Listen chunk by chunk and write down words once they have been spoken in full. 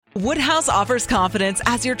Woodhouse offers confidence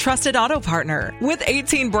as your trusted auto partner. With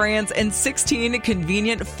 18 brands and 16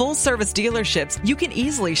 convenient full-service dealerships, you can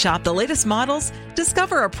easily shop the latest models,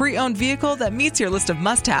 discover a pre-owned vehicle that meets your list of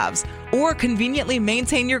must-haves, or conveniently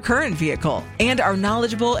maintain your current vehicle. And our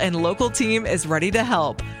knowledgeable and local team is ready to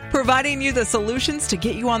help, providing you the solutions to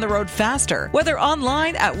get you on the road faster, whether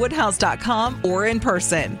online at woodhouse.com or in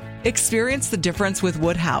person. Experience the difference with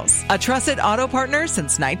Woodhouse, a trusted auto partner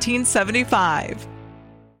since 1975.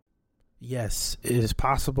 Yes, it is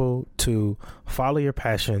possible to follow your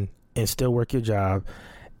passion and still work your job.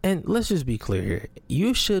 And let's just be clear here.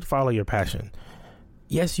 You should follow your passion.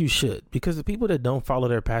 Yes, you should. Because the people that don't follow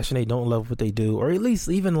their passion, they don't love what they do, or at least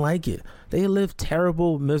even like it. They live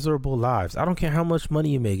terrible, miserable lives. I don't care how much money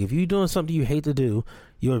you make. If you're doing something you hate to do,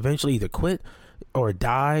 you'll eventually either quit or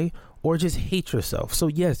die or just hate yourself. So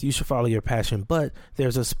yes, you should follow your passion, but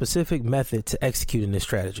there's a specific method to executing this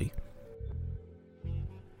strategy.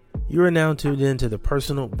 You are now tuned in to the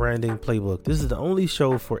Personal Branding Playbook. This is the only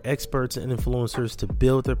show for experts and influencers to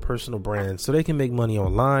build their personal brands so they can make money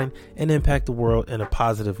online and impact the world in a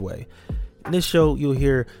positive way. In this show, you'll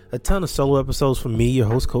hear a ton of solo episodes from me, your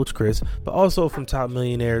host, Coach Chris, but also from top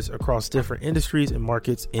millionaires across different industries and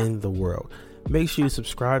markets in the world. Make sure you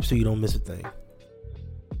subscribe so you don't miss a thing.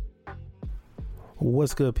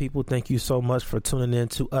 What's good, people? Thank you so much for tuning in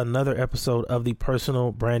to another episode of the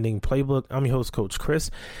Personal Branding Playbook. I'm your host, Coach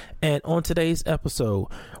Chris, and on today's episode,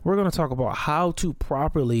 we're going to talk about how to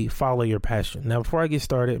properly follow your passion. Now, before I get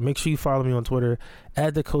started, make sure you follow me on Twitter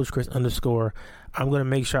at the Coach Chris _. I'm going to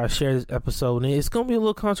make sure I share this episode, and it's going to be a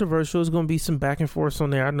little controversial. It's going to be some back and forth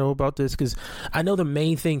on there. I know about this because I know the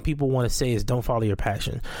main thing people want to say is don't follow your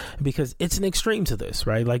passion, because it's an extreme to this,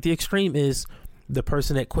 right? Like the extreme is the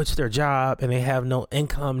person that quits their job and they have no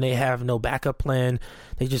income, they have no backup plan.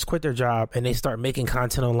 They just quit their job and they start making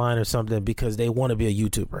content online or something because they want to be a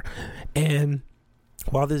YouTuber. And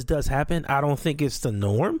while this does happen, I don't think it's the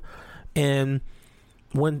norm. And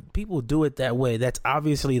when people do it that way, that's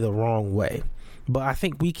obviously the wrong way. But I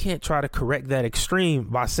think we can't try to correct that extreme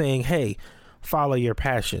by saying, hey, follow your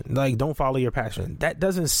passion. Like, don't follow your passion. That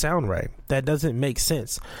doesn't sound right. That doesn't make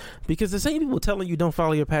sense, because the same people telling you don't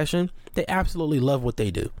follow your passion, they absolutely love what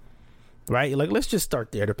they do, right? Like, let's just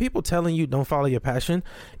start there. The people telling you don't follow your passion,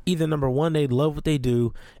 either number one, they love what they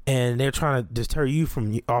do and they're trying to deter you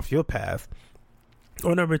from off your path,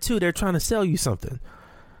 or number two, they're trying to sell you something.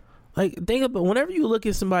 Like, think about whenever you look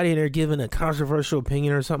at somebody and they're giving a controversial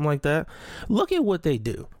opinion or something like that, look at what they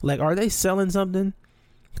do. Like, are they selling something?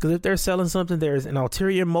 Because if they're selling something, there's an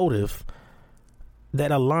ulterior motive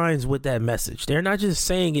that aligns with that message. They're not just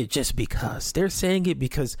saying it just because. They're saying it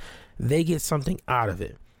because they get something out of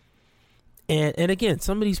it. And again,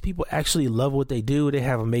 some of these people actually love what they do. They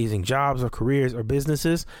have amazing jobs or careers or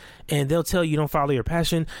businesses, and they'll tell you don't follow your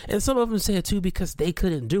passion. And some of them say it too because they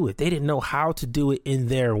couldn't do it. They didn't know how to do it in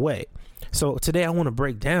their way. So today I want to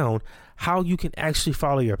break down how you can actually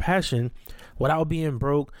follow your passion without being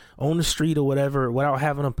broke on the street or whatever, without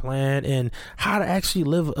having a plan, and how to actually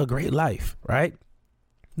live a great life, right?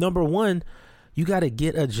 Number one, you got to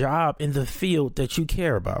get a job in the field that you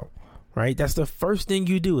care about, right? That's the first thing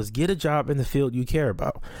you do, is get a job in the field you care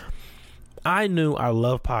about. I knew I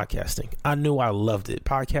loved podcasting. I knew I loved it.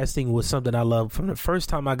 Podcasting was something I loved from the first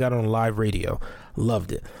time I got on live radio.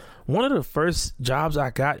 Loved it. One of the first jobs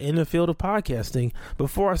I got in the field of podcasting,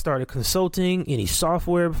 before I started consulting any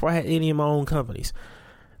software, before I had any of my own companies,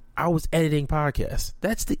 I was editing podcasts.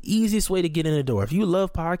 That's the easiest way to get in the door. If you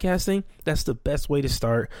love podcasting, that's the best way to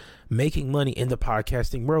start making money in the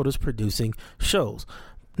podcasting world, is producing shows.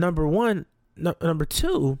 Number one. Number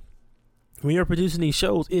two, when you're producing these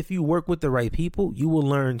shows, if you work with the right people, you will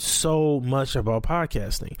learn so much about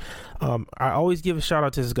podcasting. I always give a shout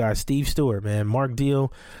out to this guy, Steve Stewart, man, Mark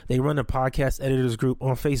Deal. They run a podcast editors group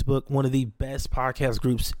on Facebook, one of the best podcast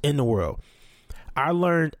groups in the world. I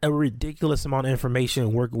learned a ridiculous amount of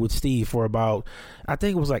information working with Steve for about, I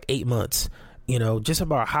think it was like 8 months. You know, just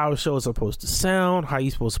about how a show is supposed to sound, how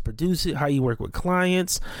you're supposed to produce it, how you work with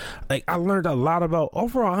clients. Like, I learned a lot about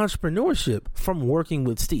overall entrepreneurship from working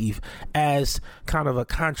with Steve as kind of a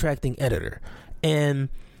contracting editor. And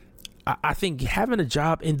I think having a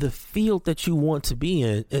job in the field that you want to be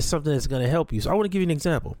in is something that's going to help you. So I want to give you an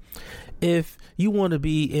example. If you want to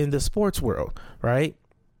be in the sports world, right?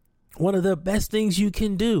 One of the best things you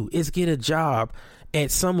can do is get a job at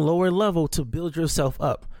some lower level to build yourself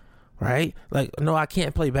up. Right? Like, no, I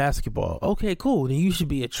can't play basketball. Okay, cool. Then you should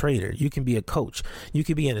be a trainer. You can be a coach. You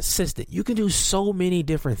can be an assistant. You can do so many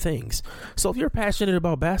different things. So if you're passionate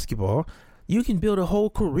about basketball, you can build a whole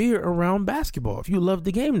career around basketball if you love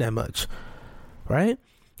the game that much. Right?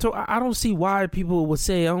 So I don't see why people would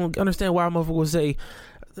say, I don't understand why motherfuckers would say,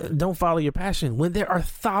 don't follow your passion, when there are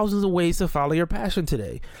thousands of ways to follow your passion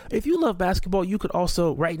today. If you love basketball, you could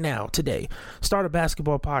also right now, today, start a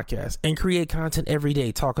basketball podcast and create content every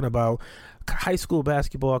day talking about high school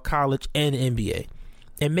basketball, college, and NBA,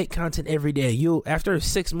 and make content every day. After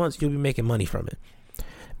 6 months, you'll be making money from it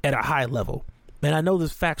at a high level. And I know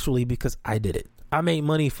this factually because I did it. I made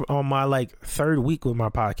money on my third week with my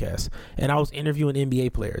podcast, and I was interviewing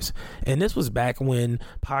NBA players. And this was back when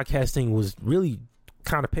podcasting was really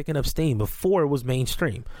kind of picking up steam, before it was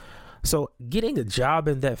mainstream. So getting a job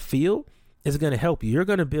in that field is going to help you. You're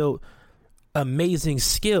going to build amazing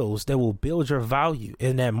skills that will build your value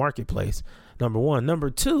in that marketplace. Number one. Number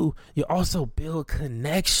two, you also build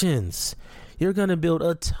connections. You're going to build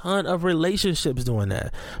a ton of relationships doing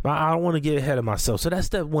that. But I don't want to get ahead of myself. So that's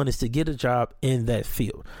step one, is to get a job in that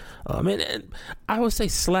field. And I would say /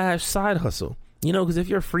 side hustle, because if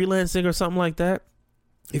you're freelancing or something like that,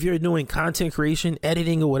 if you're doing content creation,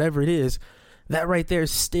 editing, or whatever it is, that right there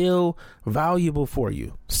is still valuable for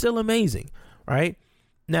you. Still amazing, right?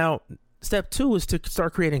 Now, step two is to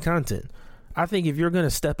start creating content. I think if you're going to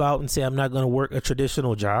step out and say, I'm not going to work a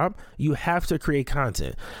traditional job, you have to create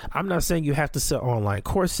content. I'm not saying you have to sell online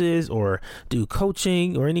courses or do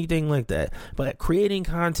coaching or anything like that, but creating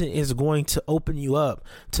content is going to open you up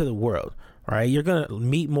to the world. Right, you're going to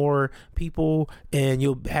meet more people and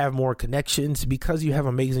you'll have more connections because you have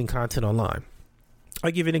amazing content online.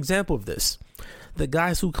 I'll give you an example of this. The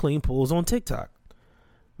guys who clean pools on TikTok,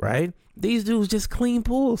 right? These dudes just clean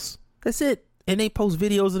pools. That's it. And they post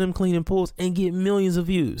videos of them cleaning pools and get millions of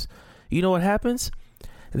views. You know what happens?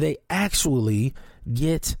 They actually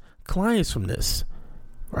get clients from this,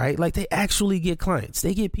 right? They actually get clients.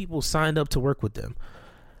 They get people signed up to work with them.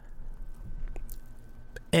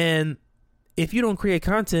 And if you don't create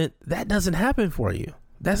content, that doesn't happen for you.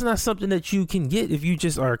 That's not something that you can get if you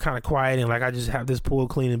just are kind of quiet and I just have this pool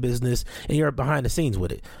cleaning business and you're behind the scenes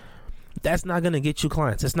with it. That's not going to get you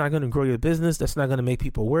clients. That's not going to grow your business. That's not going to make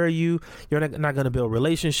people aware of you. You're not going to build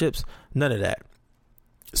relationships. None of that.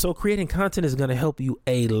 So creating content is going to help you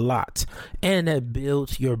a lot, and that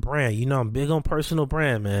builds your brand. I'm big on personal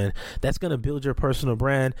brand, man. That's going to build your personal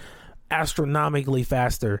brand astronomically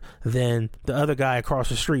faster than the other guy across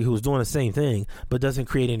the street who's doing the same thing but doesn't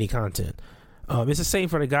create any content. It's the same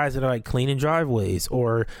for the guys that are cleaning driveways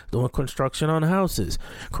or doing construction on houses.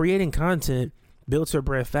 Creating content builds your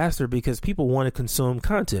brand faster because people want to consume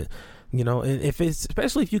content. And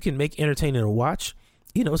especially if you can make entertaining to watch,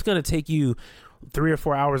 it's going to take you 3 or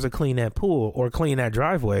 4 hours to clean that pool or clean that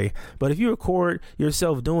driveway. But if you record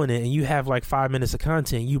yourself doing it and you have 5 minutes of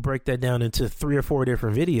content, you break that down into 3 or 4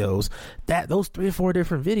 different videos, those 3 or 4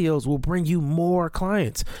 different videos will bring you more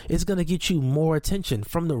clients. It's going to get you more attention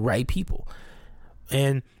from the right people.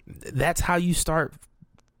 And that's how you start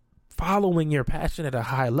following your passion at a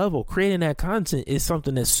high level. Creating that content is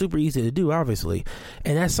something that's super easy to do, obviously.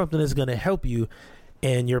 And that's something that's going to help you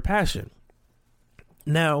in your passion.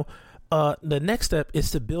 Now, the next step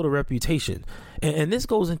is to build a reputation. And this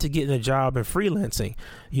goes into getting a job and freelancing,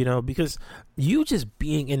 because you just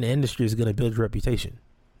being in the industry is going to build your reputation.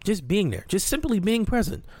 Just being there, just simply being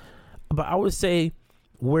present. But I would say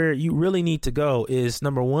where you really need to go is,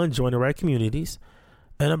 number one, join the right communities.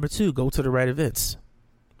 And number two, go to the right events.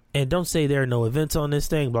 And don't say there are no events on this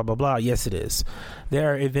thing, blah, blah, blah. Yes, it is.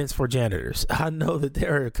 There are events for janitors. I know that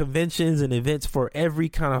there are conventions and events for every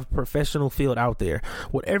kind of professional field out there.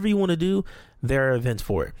 Whatever you want to do, there are events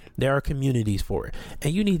for it. There are communities for it.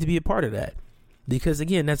 And you need to be a part of that. Because,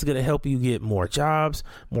 again, that's going to help you get more jobs,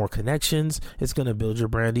 more connections. It's going to build your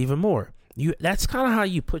brand even more. That's kind of how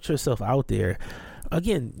you put yourself out there.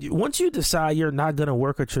 Again, once you decide you're not going to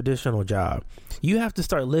work a traditional job, you have to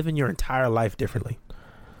start living your entire life differently.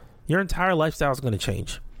 Your entire lifestyle is going to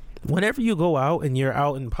change. Whenever you go out and you're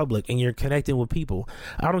out in public and you're connecting with people,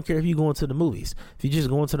 I don't care if you go into the movies, if you just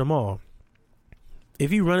go into the mall,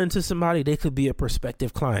 if you run into somebody, they could be a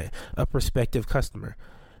prospective client, a prospective customer.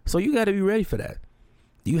 So you got to be ready for that.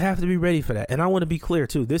 You have to be ready for that. And I want to be clear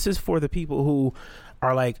too. This is for the people who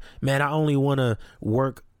are like, man, I only want to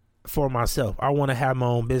work for myself. I want to have my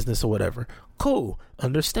own business or whatever. Cool.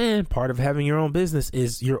 Understand, part of having your own business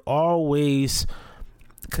is you're always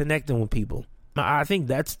connecting with people. I think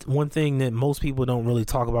that's one thing that most people don't really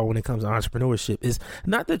talk about when it comes to entrepreneurship, is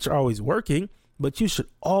not that you're always working, but you should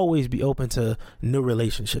always be open to new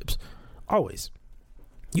relationships. Always.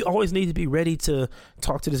 You always need to be ready to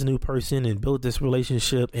talk to this new person and build this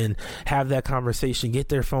relationship and have that conversation, get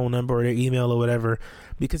their phone number or their email or whatever,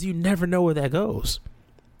 because you never know where that goes.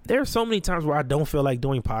 There are so many times where I don't feel like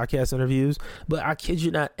doing podcast interviews, but I kid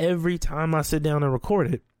you not, every time I sit down and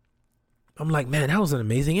record it, I'm like, man, that was an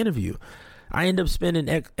amazing interview. I end up spending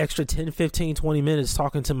extra 10, 15, 20 minutes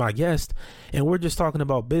talking to my guest, and we're just talking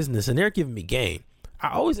about business, and they're giving me game. I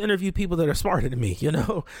always interview people that are smarter than me,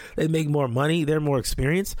 they make more money, they're more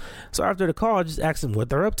experienced. So after the call, I just ask them what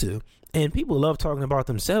they're up to. And people love talking about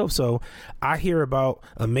themselves. So I hear about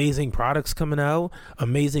amazing products coming out,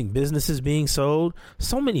 amazing businesses being sold,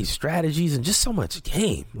 so many strategies, and just so much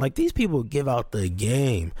game. Like, these people give out the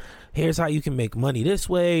game. Here's how you can make money this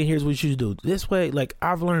way. Here's what you should do this way. Like,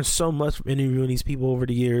 I've learned so much from interviewing these people over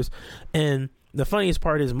the years. And the funniest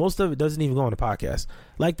part is most of it doesn't even go on the podcast.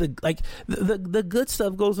 The good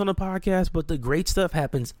stuff goes on the podcast, but the great stuff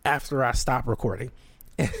happens after I stop recording.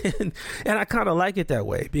 And I kind of like it that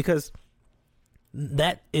way, because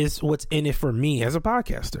that is what's in it for me as a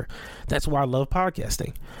podcaster. That's why I love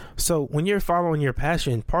podcasting. So when you're following your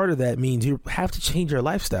passion, part of that means you have to change your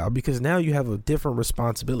lifestyle, because now you have a different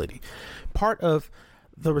responsibility. Part of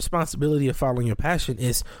the responsibility of following your passion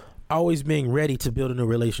is always being ready to build a new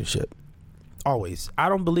relationship. Always. I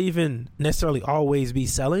don't believe in necessarily always be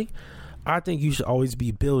selling. I think you should always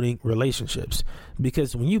be building relationships,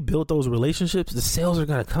 because when you build those relationships, the sales are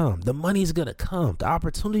going to come. The money is going to come. The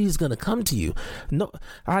opportunity is going to come to you. No,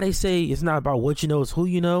 how they say it's not about what you know, it's who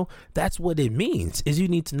you know. That's what it means, is you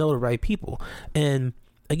need to know the right people. And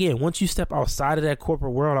again, once you step outside of that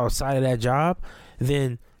corporate world, outside of that job,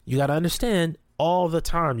 then you got to understand all the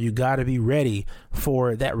time, you got to be ready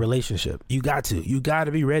for that relationship. You got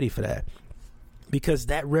to be ready for that, because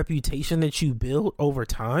that reputation that you build over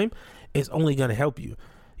time is only going to help you.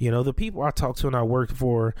 The people I talked to and I worked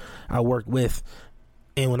with,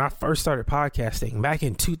 and when I first started podcasting back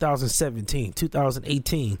in 2017,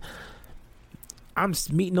 2018, I'm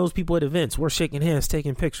meeting those people at events. We're shaking hands,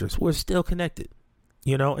 taking pictures. We're still connected,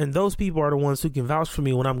 and those people are the ones who can vouch for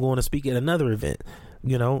me when I'm going to speak at another event,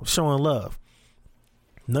 showing love.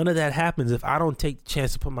 None of that happens if I don't take the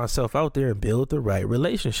chance to put myself out there and build the right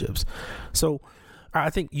relationships. So I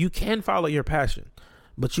think you can follow your passion,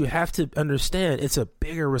 but you have to understand it's a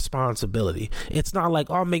bigger responsibility. It's not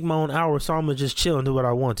like, I'll make my own hours, so I'm going to just chill and do what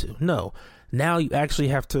I want to. No, now you actually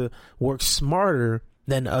have to work smarter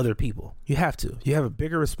than other people. You have to. You have a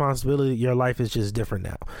bigger responsibility. Your life is just different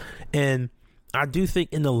now. And I do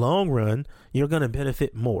think in the long run, you're going to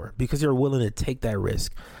benefit more because you're willing to take that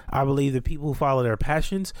risk. I believe the people who follow their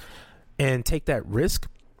passions and take that risk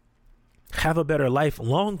have a better life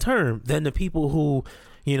long term than the people who,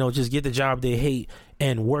 just get the job they hate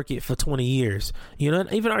and work it for 20 years.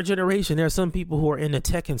 Even our generation, there are some people who are into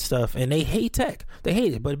tech and stuff and they hate tech. They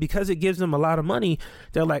hate it. But because it gives them a lot of money,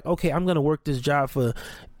 they're like, okay, I'm going to work this job for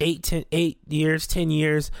 10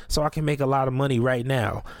 years so I can make a lot of money right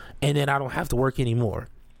now. And then I don't have to work anymore.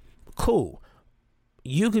 Cool.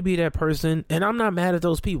 You could be that person, and I'm not mad at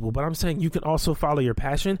those people, but I'm saying you can also follow your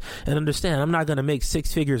passion and understand I'm not going to make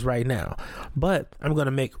six figures right now, but I'm going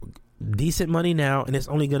to make decent money now, and it's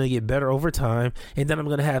only going to get better over time, and then I'm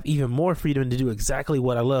going to have even more freedom to do exactly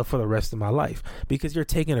what I love for the rest of my life, because you're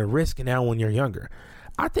taking a risk now when you're younger.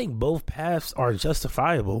 I think both paths are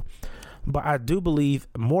justifiable, but I do believe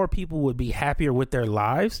more people would be happier with their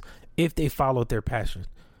lives if they followed their passion.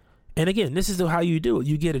 And again, this is how you do it.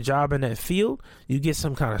 You get a job in that field. You get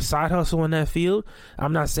some kind of side hustle in that field.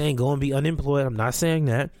 I'm not saying go and be unemployed. I'm not saying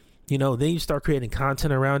that. Then you start creating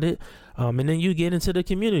content around it. And then you get into the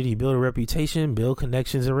community, build a reputation, build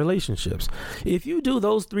connections and relationships. If you do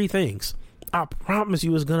those three things, I promise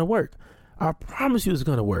you it's going to work. I promise you it's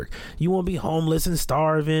going to work. You won't be homeless and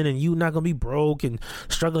starving, and you're not going to be broke and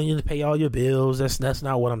struggling to pay all your bills. That's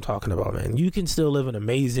not what I'm talking about, man. You can still live an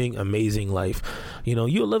amazing, amazing life.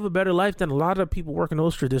 You'll live a better life than a lot of people working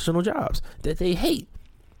those traditional jobs that they hate.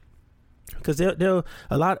 Because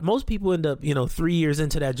most people end up, 3 years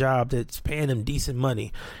into that job that's paying them decent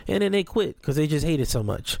money, and then they quit because they just hate it so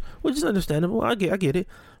much, which is understandable. I get it.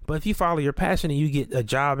 But if you follow your passion and you get a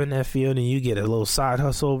job in that field and you get a little side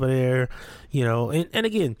hustle over there, and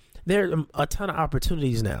again, there are a ton of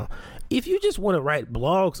opportunities now. If you just want to write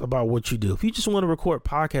blogs about what you do, if you just want to record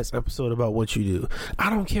podcast episode about what you do, I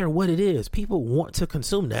don't care what it is. People want to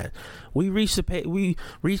consume that. We reach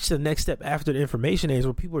the next step after the information age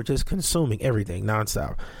where people are just consuming everything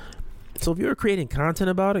nonstop. So if you're creating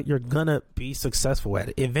content about it, you're going to be successful at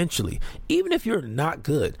it eventually. Even if you're not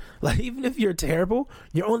good, even if you're terrible,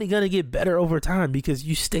 you're only going to get better over time because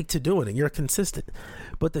you stick to doing it. You're consistent.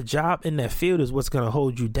 But the job in that field is what's going to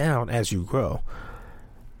hold you down as you grow.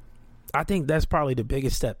 I think that's probably the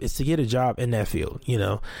biggest step, is to get a job in that field,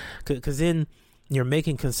 because then you're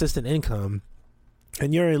making consistent income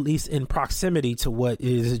and you're at least in proximity to what it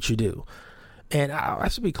is that you do. And I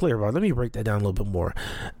should be clear about it. Let me break that down a little bit more.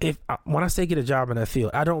 When I say get a job in that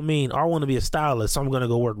field, I don't mean I want to be a stylist, so I'm going to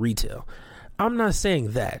go work retail. I'm not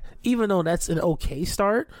saying that. Even though that's an okay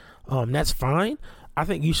start, that's fine. I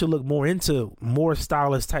think you should look more into more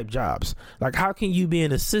stylist type jobs. Like, how can you be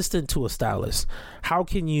an assistant to a stylist? How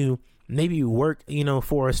can you maybe work,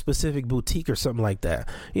 for a specific boutique or something like that?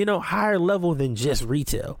 Higher level than just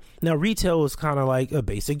retail. Now, retail is kind of like a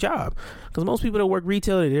basic job, because most people that work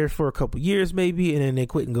retail, they're there for a couple years maybe, and then they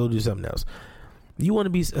quit and go do something else. You want to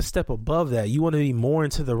be a step above that. You want to be more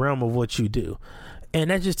into the realm of what you do. And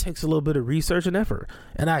that just takes a little bit of research and effort.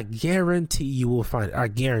 And I guarantee you will find it. I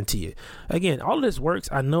guarantee it. Again, all of this works.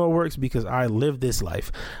 I know it works because I lived this life.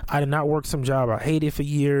 I did not work some job I hated for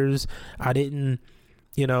years. I didn't,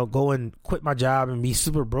 go and quit my job and be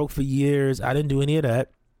super broke for years. I didn't do any of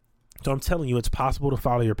that. So I'm telling you, it's possible to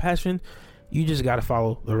follow your passion. You just got to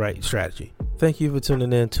follow the right strategy. Thank you for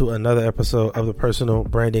tuning in to another episode of the Personal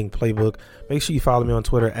Branding Playbook. Make sure you follow me on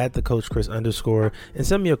Twitter at @thecoachchris_ and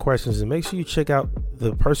send me your questions. And make sure you check out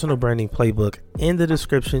the Personal Branding Playbook in the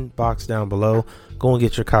description box down below. Go and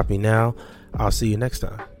get your copy now. I'll see you next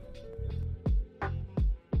time.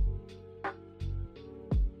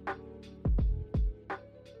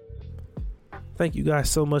 Thank you guys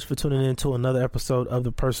so much for tuning in to another episode of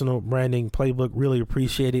the Personal Branding Playbook. Really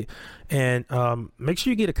appreciate it. And make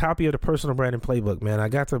sure you get a copy of the Personal Branding Playbook, man. I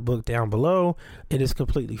got the book down below. It is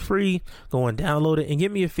completely free. Go and download it and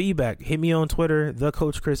give me your feedback. Hit me on Twitter,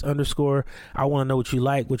 @thecoachchris_. I want to know what you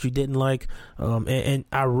like, what you didn't like. And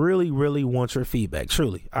I really, really want your feedback.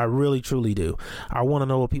 Truly. I really, truly do. I want to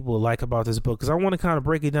know what people like about this book, because I want to kind of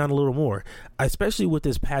break it down a little more, especially with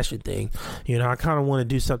this passion thing. I kind of want to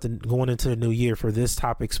do something going into the new year for this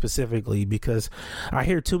topic specifically, because I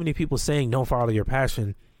hear too many people saying don't follow your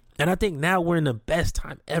passion. And I think now we're in the best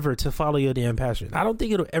time ever to follow your damn passion. I don't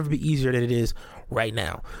think it'll ever be easier than it is right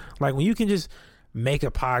now. Like, when you can just make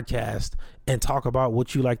a podcast and talk about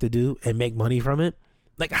what you like to do and make money from it,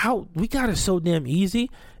 like, how we got it so damn easy,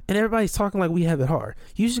 and everybody's talking like we have it hard.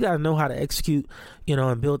 You just got to know how to execute,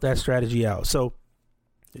 and build that strategy out. So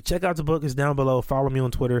check out the book. It's down below. Follow me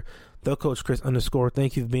on Twitter, @thecoachchris_.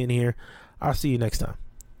 Thank you for being here. I'll see you next time.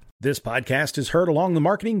 This podcast is heard along the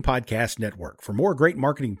Marketing Podcast Network. For more great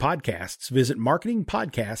marketing podcasts, visit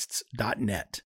marketingpodcasts.net.